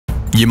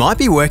You might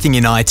be working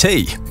in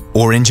IT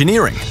or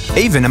engineering,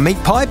 even a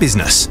meat pie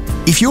business.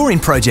 If you're in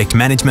project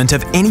management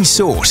of any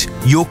sort,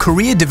 your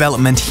career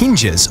development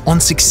hinges on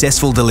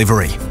successful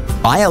delivery.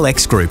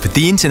 ILX Group,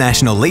 the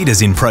international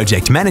leaders in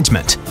project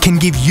management, can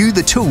give you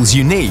the tools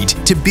you need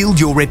to build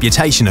your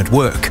reputation at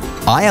work.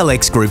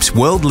 ILX Group's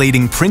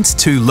world-leading Prince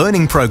 2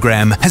 learning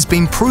program has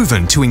been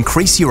proven to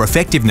increase your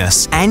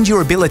effectiveness and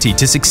your ability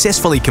to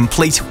successfully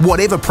complete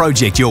whatever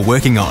project you're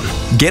working on.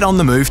 Get on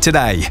the move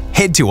today.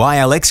 Head to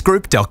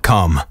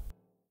ilxgroup.com.